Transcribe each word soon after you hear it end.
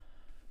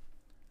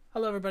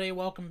Hello, everybody.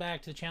 Welcome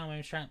back to the channel. My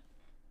name's Trent.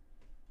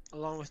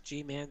 Along with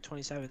G-Man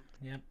 27.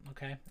 Yep.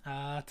 Okay.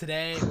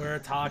 Today we're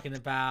talking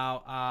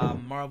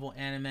about Marvel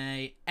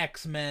anime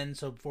X-Men.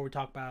 So before we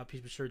talk about,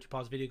 please be sure to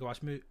pause the video,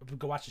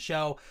 go watch the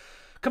show,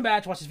 come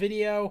back to watch this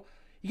video.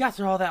 You got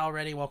through all that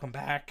already. Welcome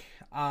back,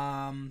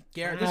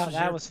 Garrett. This Wow, was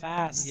that your was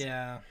fast.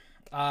 yeah,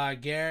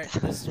 Garrett.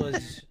 This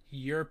was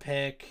your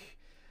pick.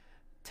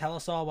 Tell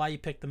us all why you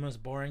picked the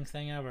most boring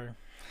thing ever.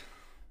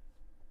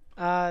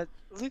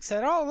 Luke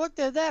said, "Oh, look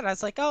at that." I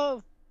was like,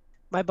 "Oh,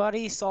 my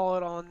buddy saw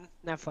it on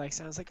Netflix."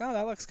 And I was like, "Oh,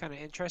 that looks kind of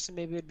interesting.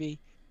 Maybe it'd be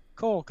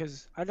cool."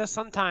 Because I know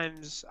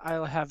sometimes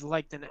I'll have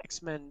liked an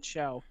X-Men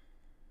show,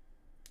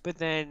 but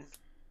then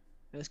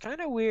it was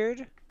kind of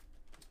weird,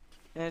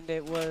 and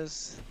it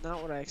was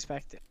not what I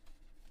expected.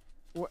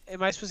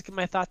 Am I supposed to give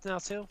my thoughts now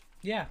too?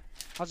 Yeah.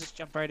 I'll just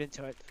jump right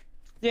into it.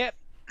 Yep.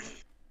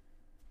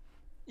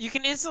 You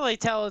can instantly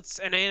tell it's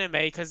an anime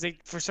because they,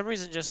 for some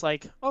reason, just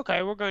like,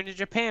 okay, we're going to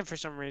Japan for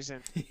some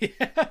reason.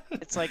 Yeah.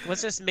 It's like,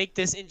 let's just make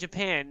this in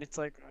Japan. It's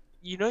like,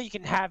 you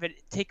can have it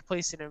take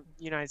place in the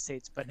United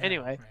States. But I know,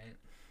 anyway,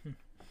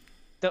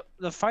 right?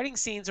 the fighting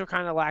scenes were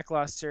kind of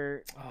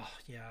lackluster. Oh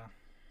yeah.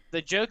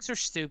 The jokes are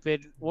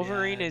stupid.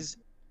 Wolverine Yeah. is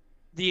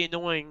the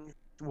annoying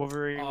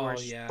Wolverine, Oh where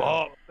it's yeah.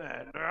 oh,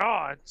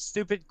 man,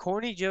 stupid,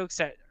 corny jokes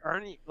that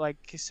aren't like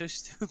so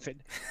stupid.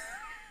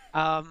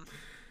 Um,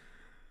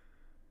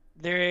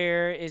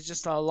 there is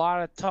just a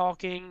lot of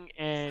talking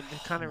and it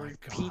Oh kind of my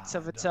repeats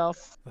of god.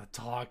 itself. The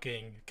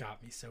talking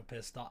got me so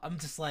pissed off. I'm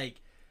just like,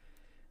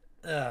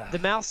 The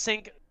mouth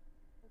sync,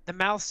 the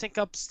mouth sync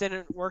ups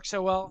didn't work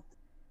so well.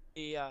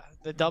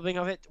 The dubbing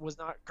of it was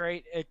not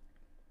great.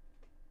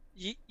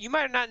 You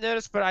might have not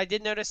noticed, but I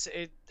did notice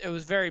it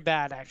was very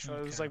bad actually.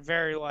 It was Okay. like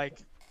very like,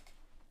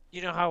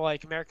 you know how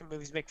like American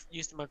movies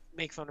used to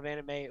make fun of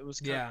anime. It was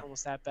kind Yeah. of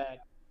almost that bad.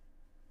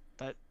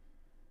 But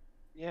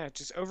yeah,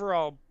 just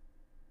overall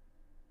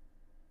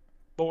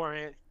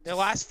boring. The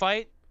last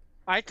fight,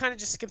 I kind of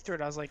just skipped through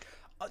it. I was like,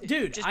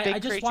 Dude, just I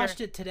big just creature. watched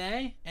it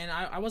today, and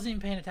I wasn't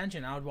even paying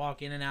attention. I would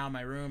walk in and out of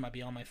my room. I'd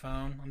be on my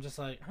phone. I'm just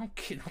like,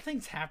 okay,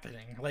 nothing's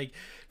happening. Like,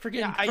 freaking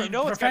Yeah, you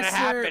know what's gonna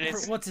Professor, happen.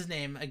 It's what's his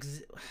name?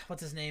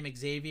 What's his name?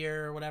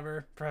 Xavier or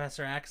whatever.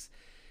 Professor X.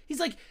 He's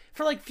like,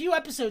 for like few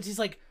episodes, he's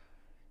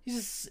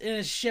just in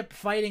a ship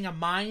fighting a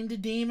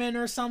mind demon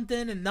or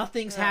something, and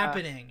nothing's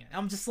happening.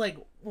 I'm just like,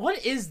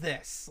 what is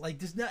this? Like,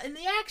 there's no, and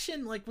the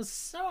action like was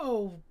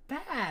so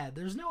bad.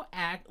 There's no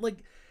act like.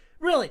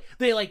 Really,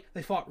 they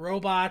fought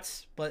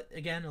robots, but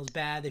again, it was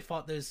bad. They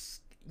fought those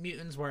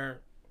mutants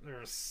where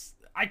there's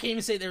I can't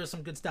even say there was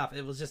some good stuff.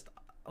 It was just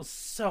I was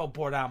so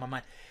bored out of my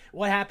mind.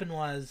 What happened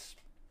was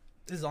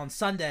this is on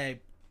Sunday.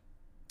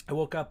 I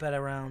woke up at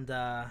around what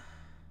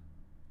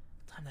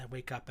time did I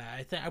wake up at?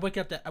 I think I woke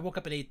up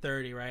at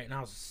 8:30, right? And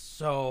I was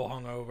so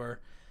hungover.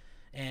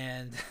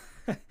 And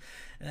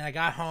and I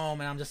got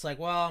home and I'm just like,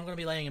 well, I'm gonna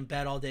be laying in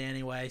bed all day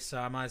anyway, so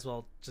I might as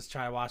well just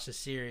try to watch this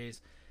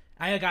series.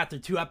 I got through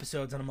 2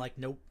 episodes and I'm like,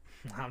 nope,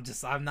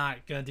 I'm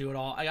not gonna do it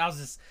all. I was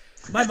just,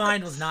 my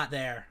mind was not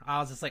there. I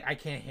was just like, I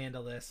can't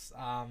handle this.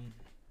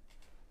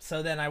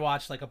 So then I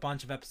watched like a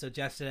bunch of episodes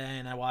yesterday,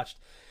 and I watched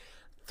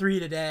 3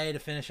 today to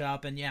finish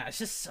up. And yeah, it's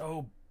just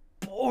so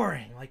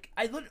boring. Like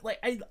I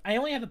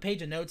only have a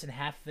page of notes, and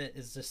half of it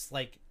is just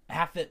like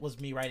half of it was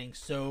me writing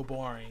so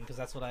boring because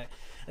that's what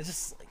it's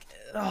just like,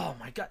 oh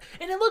my god.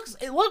 And it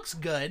looks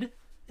good.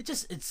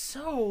 It's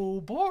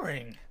so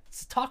boring.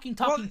 It's talking,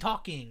 well, talking,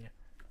 talking.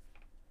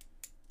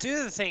 two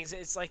of the things.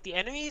 It's like the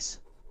enemies,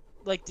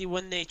 like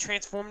when they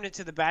transformed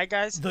into the bad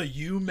guys. The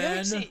you You ever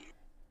men. see?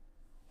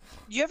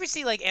 You ever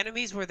see like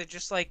enemies where they're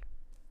just like,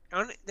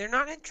 they're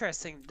not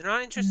interesting. They're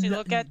not interesting to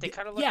look at. They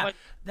kind of look Yeah,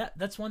 like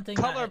that's one thing.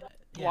 color Yeah,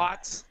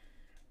 plots.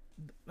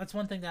 that's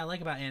one thing that I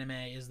like about anime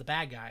is the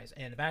bad guys.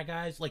 And the bad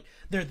guys, like,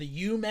 they're the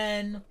U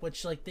men,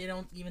 which like they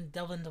don't even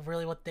delve into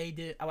really what they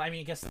do. I mean,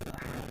 I guess I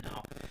don't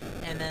know.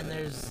 And then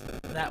there's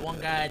that one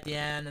guy at the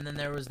end, and then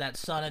there was that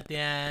son at the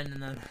end,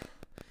 and then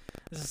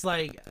it's just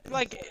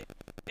Like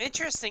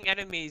interesting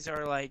enemies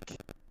are like,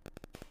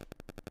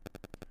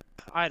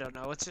 I don't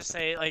know. Let's just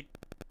say like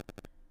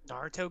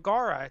Naruto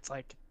Gaara. It's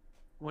like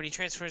when he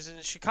transfers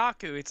into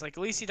Shikaku. It's like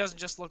at least he doesn't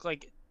just look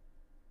like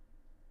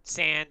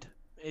sand.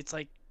 It's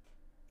like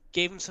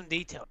gave him some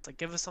detail. It's like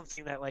give us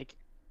something that like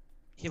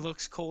he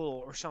looks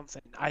cool or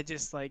something. I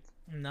just like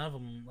none of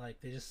them like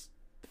they just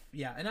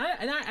yeah. And I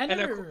and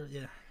never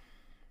yeah.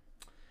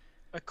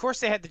 of course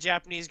they had the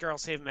Japanese girl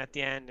save him at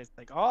the end. It's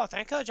like, oh,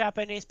 thank you,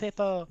 Japanese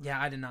people. Yeah,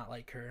 I did not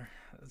like her.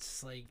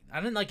 It's like I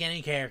didn't like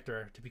any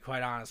character, to be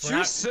quite honest. She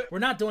was so, We're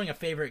not doing a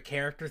favorite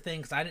character thing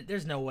because I didn't.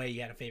 There's no way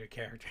you had a favorite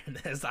character in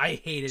this. I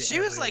hated she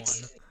everyone. was like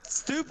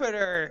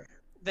stupider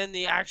than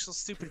the actual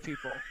stupid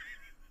people.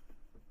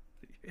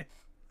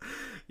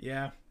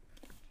 Yeah,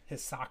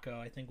 Hisako,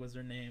 I think was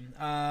her name.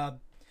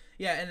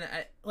 Yeah, and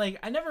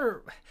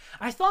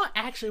I thought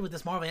actually with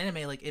this Marvel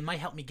anime, like it might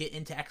help me get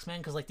into X-Men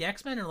because like the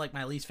X-Men are like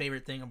my least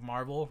favorite thing of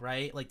Marvel,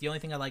 right? Like the only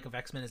thing I like of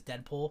X-Men is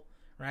Deadpool,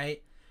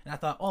 right? And I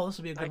thought, oh, this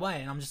would be a good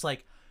way, and I'm just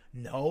like,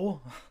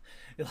 no,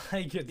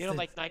 like You don't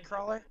like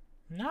Nightcrawler?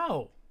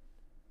 no,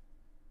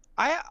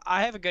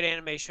 I have a good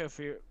anime show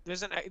for you.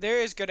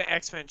 There is good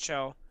X-Men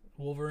show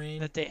Wolverine.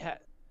 that they had.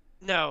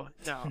 No,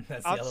 no.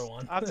 That's I'll the other just-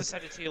 one. I'll have to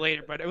send it to you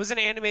later. But it was an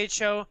animated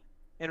show,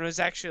 and it was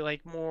actually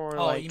like more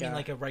Oh, like you mean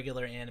like a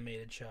regular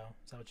animated show?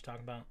 Is that what you're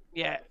talking about?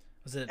 yeah.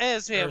 Was it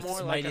It's Earth's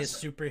more like a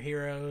Mightiest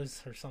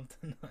Superheroes or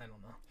something? I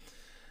don't know.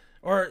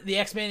 Or the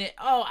X-Men.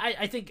 Oh,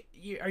 I think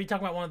are you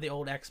talking about one of the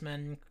old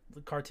X-Men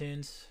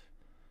cartoons?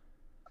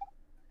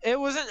 It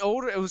wasn't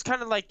older. It was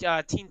kind of like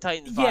Teen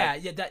Titans. Yeah,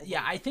 Vibe.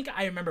 yeah. I think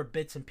I remember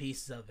bits and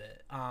pieces of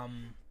it. I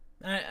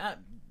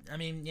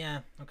mean, yeah,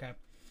 okay.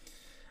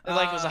 It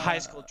was a high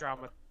school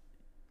drama.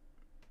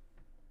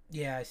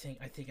 Yeah, I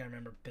think I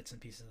remember bits and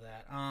pieces of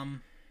that.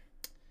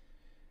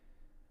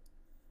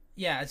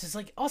 Yeah, it's just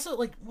like also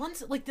like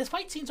once like the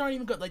fight scenes aren't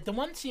even good. Like the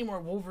one scene where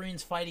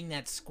Wolverine's fighting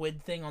that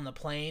squid thing on the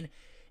plane,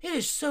 it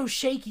is so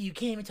shaky you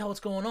can't even tell what's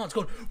going on. It's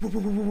going woo, woo,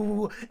 woo, woo,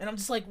 woo, and I'm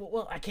just like,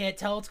 well, I can't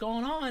tell what's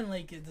going on.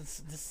 Like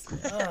it's just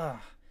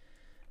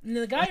And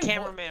the guy The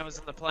cameraman was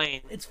on the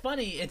plane. It's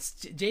funny. It's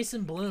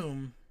Jason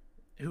Blum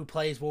who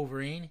plays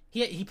Wolverine.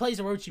 He plays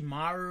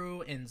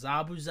Orochimaru and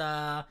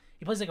Zabuza.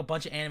 He plays like a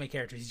bunch of anime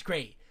characters. He's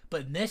great.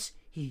 But in this,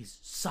 he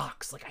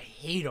sucks. Like I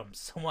hate him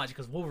so much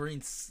because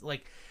Wolverine's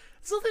like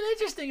something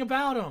interesting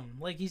about him.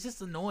 Like he's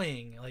just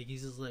annoying. Like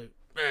he's just like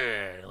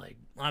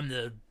I'm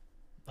the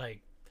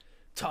like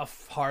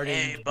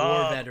tough-hearted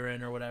war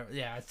veteran or whatever.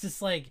 Yeah, it's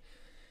just like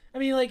I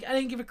mean like I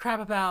didn't give a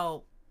crap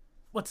about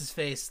what's his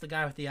face, the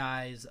guy with the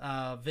eyes.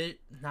 Not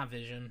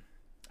Vision.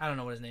 I don't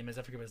know what his name is.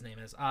 I forget what his name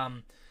is.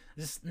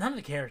 Just none of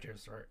the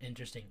characters are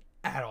interesting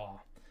at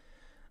all.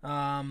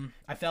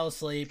 I fell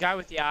asleep. The guy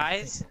with the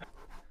eyes.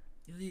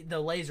 The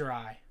laser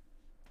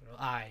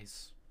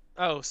eyes.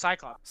 Oh,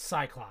 Cyclops.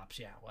 Cyclops,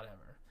 yeah,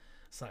 whatever.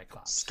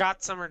 Cyclops. Scott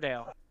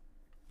Summerdale.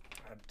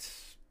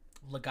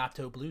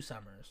 Legato Blue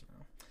Summers.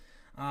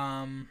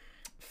 No.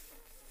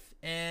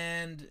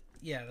 And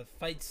yeah, the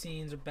fight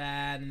scenes are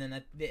bad, and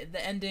then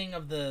the ending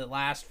of the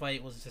last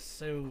fight was just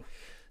so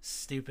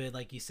stupid,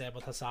 like you said,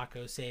 with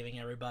Hisako saving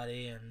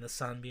everybody and the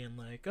son being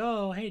like,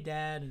 "Oh, hey,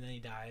 Dad," and then he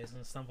dies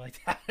and stuff like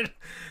that.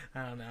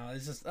 I don't know.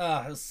 It's just,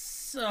 it was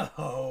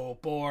so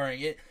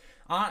boring.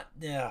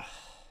 Yeah,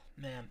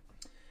 man.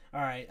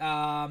 All right.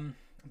 I'm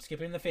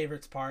skipping the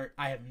favorites part.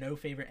 I have no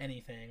favorite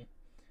anything.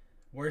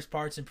 Worst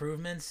parts,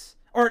 improvements,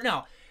 or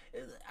no.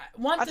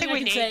 One thing I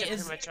can say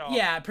is,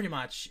 yeah, pretty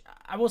much.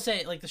 I will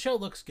say, like, the show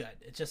looks good.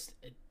 It's just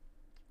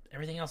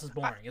everything else is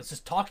boring. It's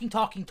just talking,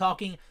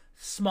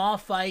 small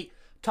fight,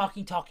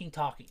 talking.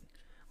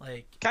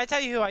 Like, can I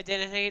tell you who I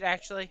didn't hate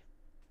actually?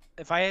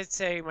 If I had to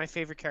say my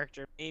favorite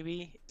character,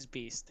 maybe is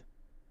Beast.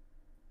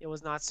 It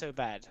was not so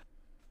bad.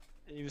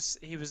 He was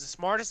the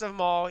smartest of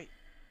them all.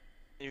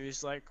 He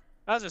was like,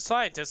 as a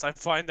scientist, I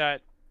find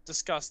that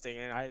disgusting,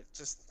 and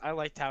I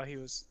liked how he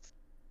was.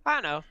 I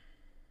don't know.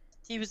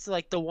 He was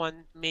like the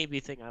one maybe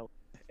thing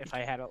if I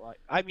had it like.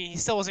 I mean, he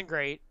still wasn't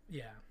great.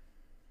 Yeah.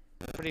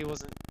 But he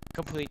wasn't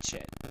complete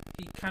shit.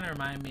 He kind of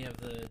reminded me of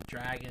the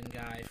dragon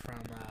guy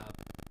from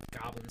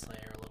Goblin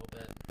Slayer a little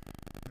bit.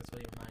 That's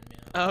what he reminded me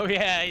of. Oh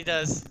yeah, he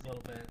does. A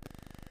little bit.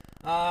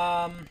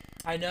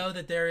 I know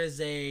that there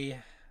is a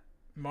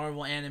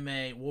Marvel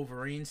anime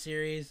Wolverine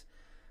series.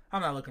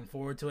 I'm not looking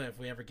forward to it if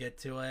we ever get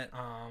to it.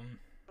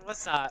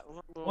 What's that?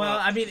 Well,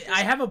 I mean,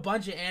 I have a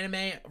bunch of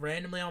anime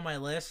randomly on my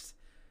list.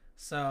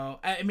 So,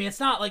 I mean, it's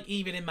not like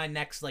even in my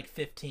next like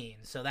 15.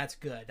 So that's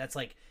good. That's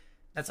like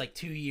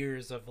 2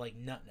 years of like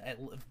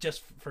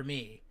just for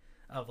me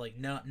of like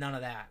none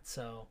of that.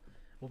 So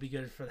we'll be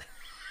good for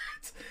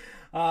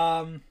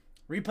that.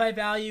 Replay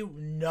value,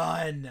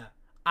 none.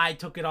 I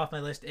took it off my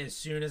list as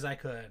soon as I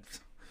could.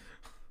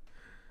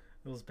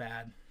 It was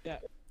bad. Yeah.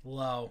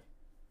 Low.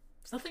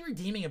 There's nothing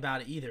redeeming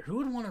about it either. Who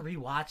would want to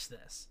rewatch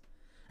this?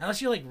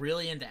 Unless you're like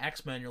really into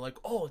X-Men, you're like,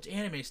 oh, it's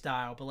anime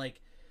style, but like,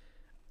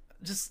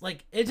 just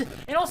like it.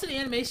 And also the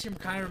animation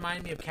kind of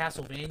reminded me of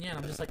Castlevania, and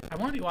I'm just like, I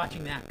want to be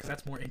watching that because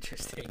that's more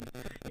interesting,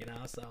 you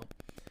know. So,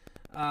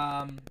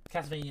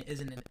 Castlevania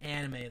isn't an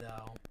anime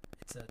though.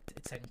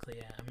 It's technically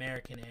an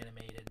American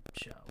animated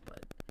show,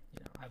 but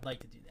you know, I'd like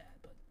to do that,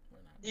 but we're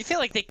not. You feel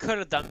like they could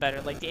have done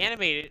better. Like the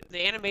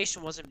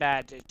animation wasn't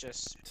bad. It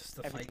just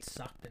the fight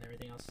sucked and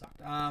everything else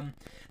sucked.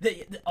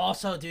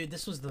 Also, dude,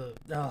 this was the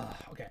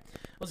okay.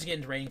 Let's get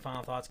into rating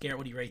final thoughts. Garrett,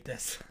 what do you rate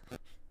this?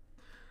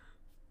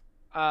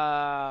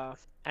 NF.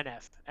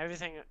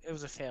 Everything. It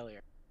was a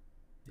failure.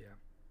 Yeah.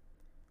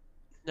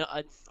 No,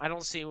 I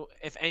don't see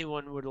if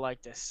anyone would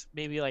like this.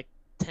 Maybe like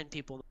 10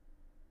 people.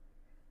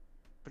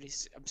 I'm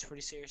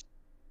pretty serious.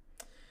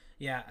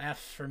 Yeah, F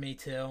for me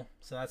too.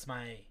 So that's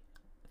I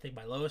think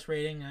my lowest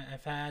rating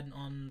I've had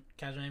on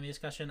Casual Anime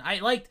Discussion. I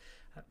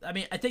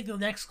think the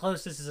next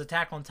closest is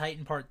Attack on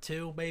Titan Part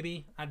 2,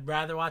 maybe. I'd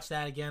rather watch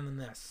that again than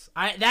this.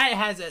 That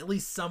has at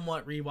least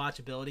somewhat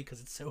rewatchability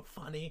because it's so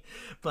funny.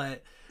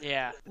 But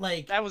yeah,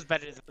 like that was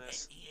better than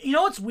this. You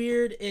know what's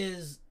weird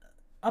is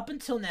up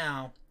until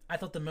now, I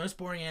thought the most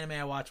boring anime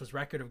I watched was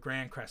Record of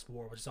Grand Crest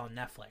War, which is on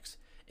Netflix.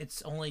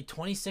 It's only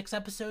 26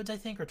 episodes, I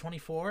think, or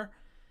 24.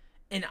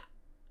 And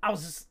I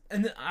was just,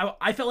 and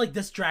I felt like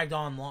this dragged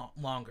on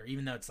longer,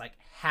 even though it's like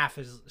half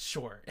as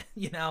short,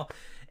 you know.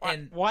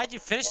 And why'd you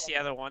finish the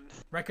other one?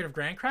 Record of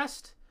Grand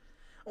Crest?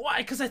 Why?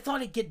 Because I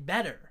thought it'd get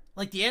better.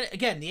 Like the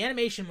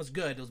animation was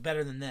good. It was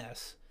better than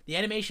this. The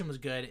animation was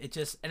good. It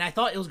just, and I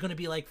thought it was going to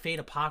be like Fate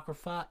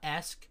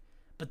Apocrypha-esque,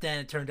 but then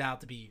it turned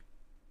out to be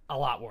a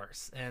lot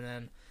worse. And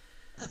then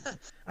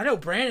I know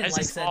Brandon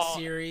likes that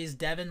series.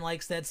 Devin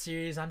likes that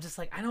series. I'm just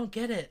like, I don't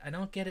get it. I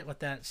don't get it with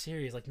that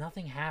series. Like,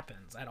 nothing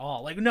happens at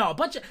all. Like, no,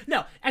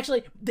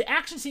 actually, the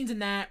action scenes in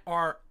that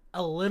are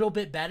a little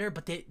bit better,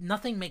 but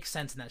nothing makes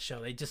sense in that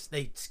show.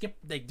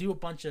 They do a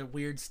bunch of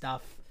weird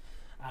stuff.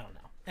 I don't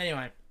know.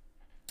 Anyway,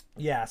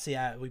 yeah, so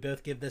yeah, we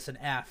both give this an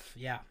F.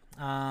 Yeah.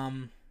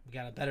 We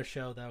got a better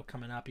show though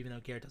coming up, even though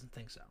Garrett doesn't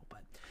think so. But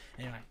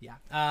anyway, yeah.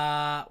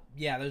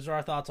 Yeah, those are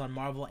our thoughts on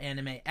Marvel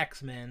Anime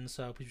X-Men.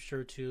 So be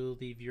sure to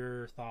leave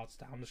your thoughts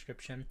down in the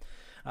description.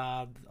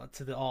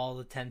 To all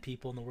the 10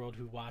 people in the world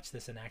who watched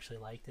this and actually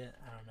liked it.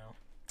 I don't know.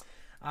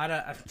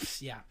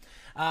 Yeah.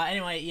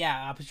 Anyway,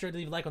 yeah. Be sure to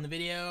leave a like on the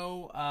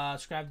video.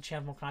 Subscribe to the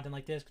channel for more content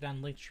like this. Go down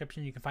in the link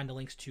description. You can find the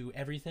links to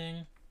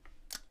everything.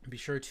 Be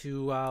sure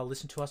to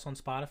listen to us on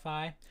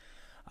Spotify.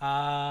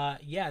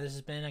 Yeah, this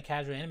has been a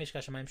casual anime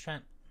discussion. My name's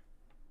Trent.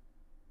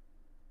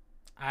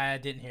 I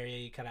didn't hear you.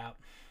 You cut out.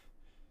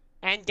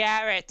 And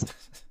Garrett.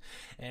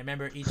 And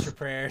remember, eat your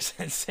prayers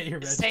and say your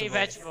vegetables. Say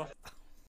vegetable.